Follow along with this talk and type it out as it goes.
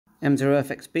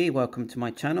M0FXB, welcome to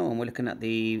my channel, and we're looking at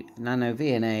the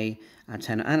NanoVna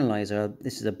antenna analyzer.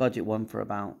 This is a budget one for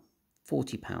about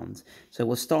 £40. So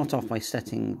we'll start off by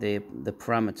setting the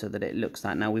parameter that it looks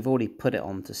at. Now we've already put it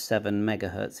on to 7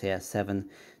 megahertz here, 7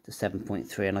 to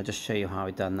 7.3, and I'll just show you how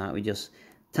I've done that. We just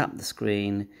tap the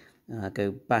screen,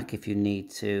 go back if you need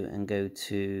to, and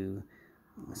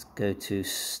let's go to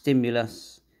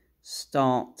stimulus,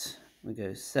 start, we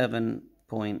go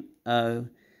 7.0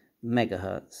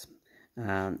 megahertz,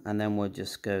 and then we'll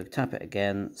just go tap it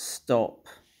again, stop,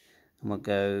 and we'll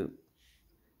go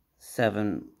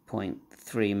 7.3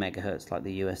 megahertz like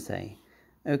the USA.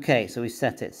 Okay, so we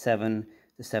set it 7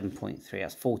 to 7.3.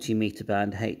 That's 40 meter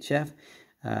band HF.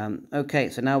 Okay,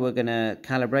 so now we're going to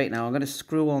calibrate. Now I'm going to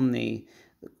screw on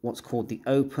what's called the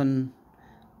open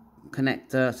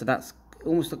connector. So that's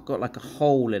almost got like a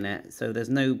hole in it, so there's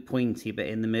no pointy bit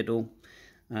in the middle.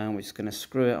 We're just going to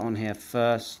screw it on here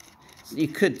first. So you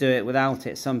could do it without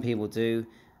it, some people do,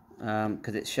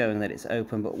 because it's showing that it's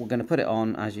open, but we're going to put it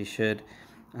on as you should.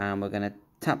 We're going to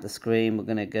tap the screen, we're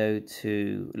going to go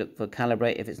to look for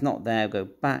Calibrate. If it's not there, go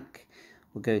back,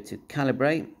 we'll go to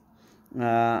Calibrate,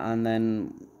 and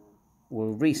then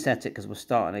we'll reset it because we're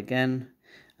starting again,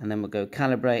 and then we'll go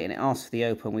Calibrate, and it asks for the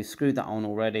open. We've screwed that on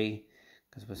already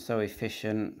because we're so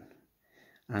efficient,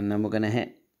 and then we're going to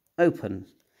hit open.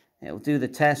 It'll do the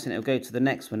test and it'll go to the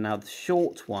next one. Now the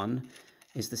short one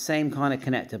is the same kind of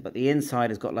connector, but the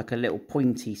inside has got like a little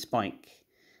pointy spike.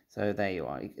 So there you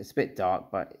are. It's a bit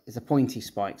dark, but it's a pointy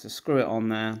spike. So screw it on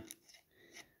there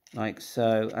like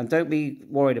so. And don't be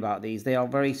worried about these. They are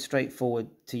very straightforward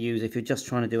to use if you're just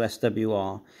trying to do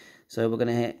SWR. So we're going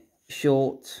to hit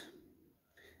short.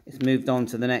 It's moved on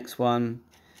to the next one.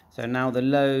 So now the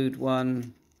load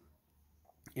one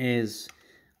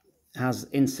has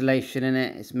insulation in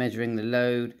it. It's measuring the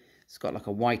load. It's got like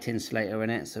a white insulator in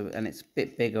it, and it's a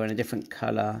bit bigger and a different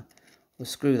color. We'll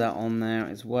screw that on there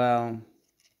as well.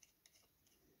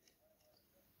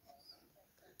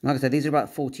 Like I said, these are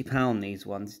about £40, these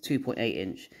ones, 2.8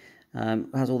 inch.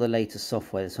 Has all the latest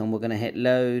software. So we're going to hit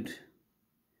load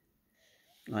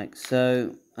like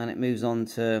so, and it moves on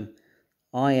to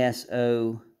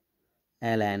ISO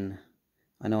LN.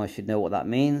 I know I should know what that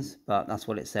means, but that's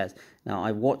what it says. Now,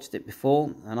 I watched it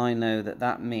before, and I know that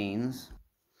that means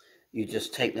you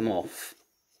just take them off.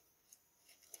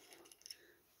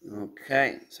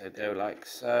 Okay, so go like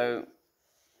so,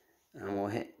 and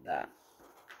we'll hit that.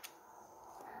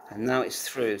 And now it's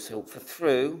through. So for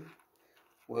through,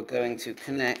 we're going to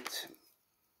connect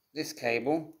this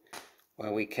cable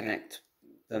where we connect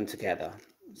them together.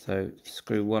 So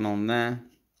screw one on there.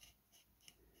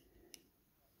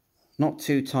 Not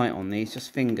too tight on these,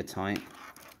 just finger tight,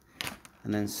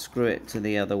 and then screw it to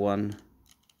the other one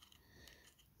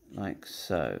like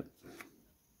so.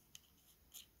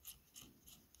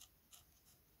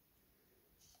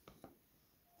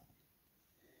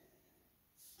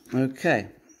 Okay,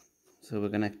 so we're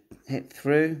going to hit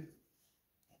through.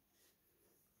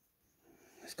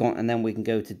 It's gone, and then we can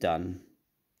go to done.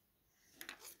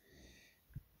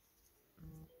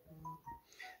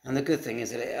 And the good thing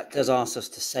is that it does ask us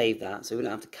to save that, so we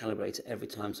don't have to calibrate it every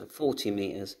time. So 40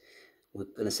 meters, we're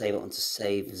going to save it onto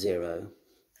save 0.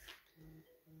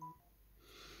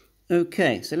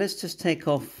 Okay, so let's just take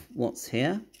off what's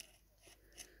here,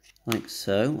 like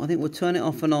so. I think we'll turn it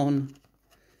off and on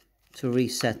to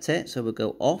reset it. So we'll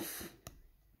go off,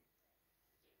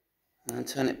 and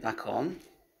turn it back on.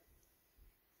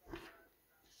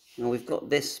 Now we've got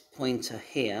this pointer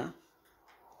here,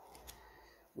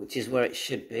 which is where it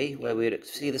should be, where we would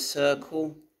see the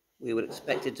circle. We would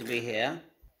expect it to be here.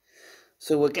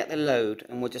 So we'll get the load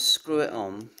and we'll just screw it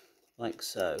on like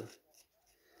so.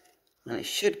 And it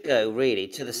should go really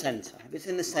to the center. If it's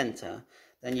in the center,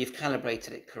 then you've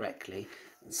calibrated it correctly.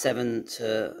 7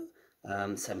 to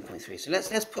 7.3. So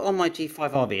let's put on my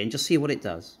G5RV and just see what it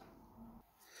does.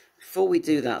 Before we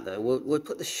do that though, we'll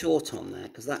put the short on there,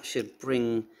 because that should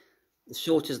bring, the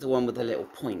short is the one with the little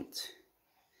point.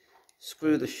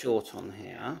 Screw the short on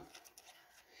here,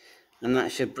 and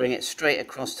that should bring it straight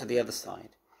across to the other side.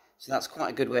 So that's quite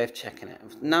a good way of checking it.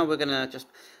 Now we're going to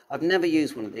I've never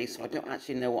used one of these, so I don't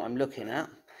actually know what I'm looking at.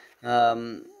 I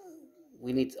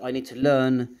need to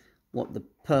learn what the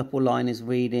purple line is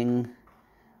reading,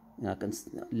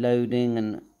 loading,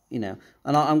 and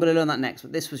I'm going to learn that next.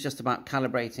 But this was just about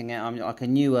calibrating it. I'm like a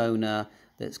new owner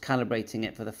that's calibrating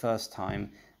it for the first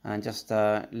time, and just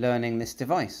learning this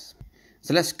device.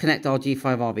 So let's connect our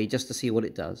G5RV just to see what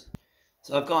it does.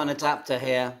 So I've got an adapter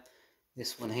here,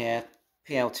 this one here,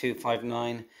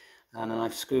 PL259, and then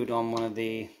I've screwed on one of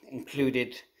the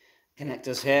included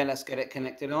connectors here. Let's get it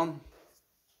connected on.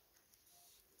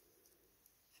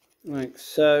 like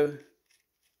so.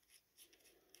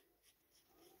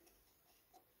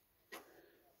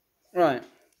 Right,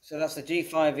 so that's the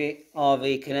G5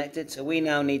 RV connected. So we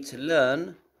now need to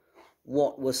learn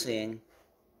what we're seeing.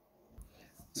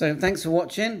 So thanks for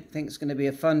watching. I think it's going to be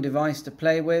a fun device to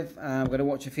play with. I'm going to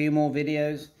watch a few more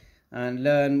videos and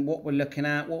learn what we're looking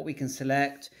at, what we can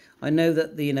select. I know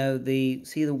that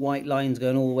see the white lines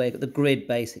going all the way, the grid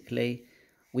basically.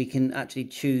 We can actually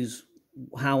choose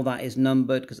how that is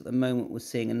numbered, because at the moment we're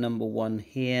seeing a number 1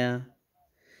 here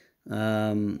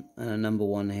and a number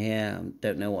 1 here. I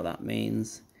don't know what that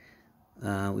means.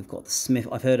 We've got the Smith.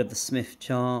 I've heard of the Smith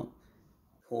chart.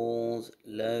 Pause,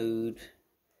 load,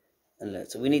 and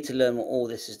load. So we need to learn what all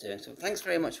this is doing. So thanks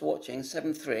very much for watching.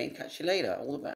 7.3. Catch you later. All the best.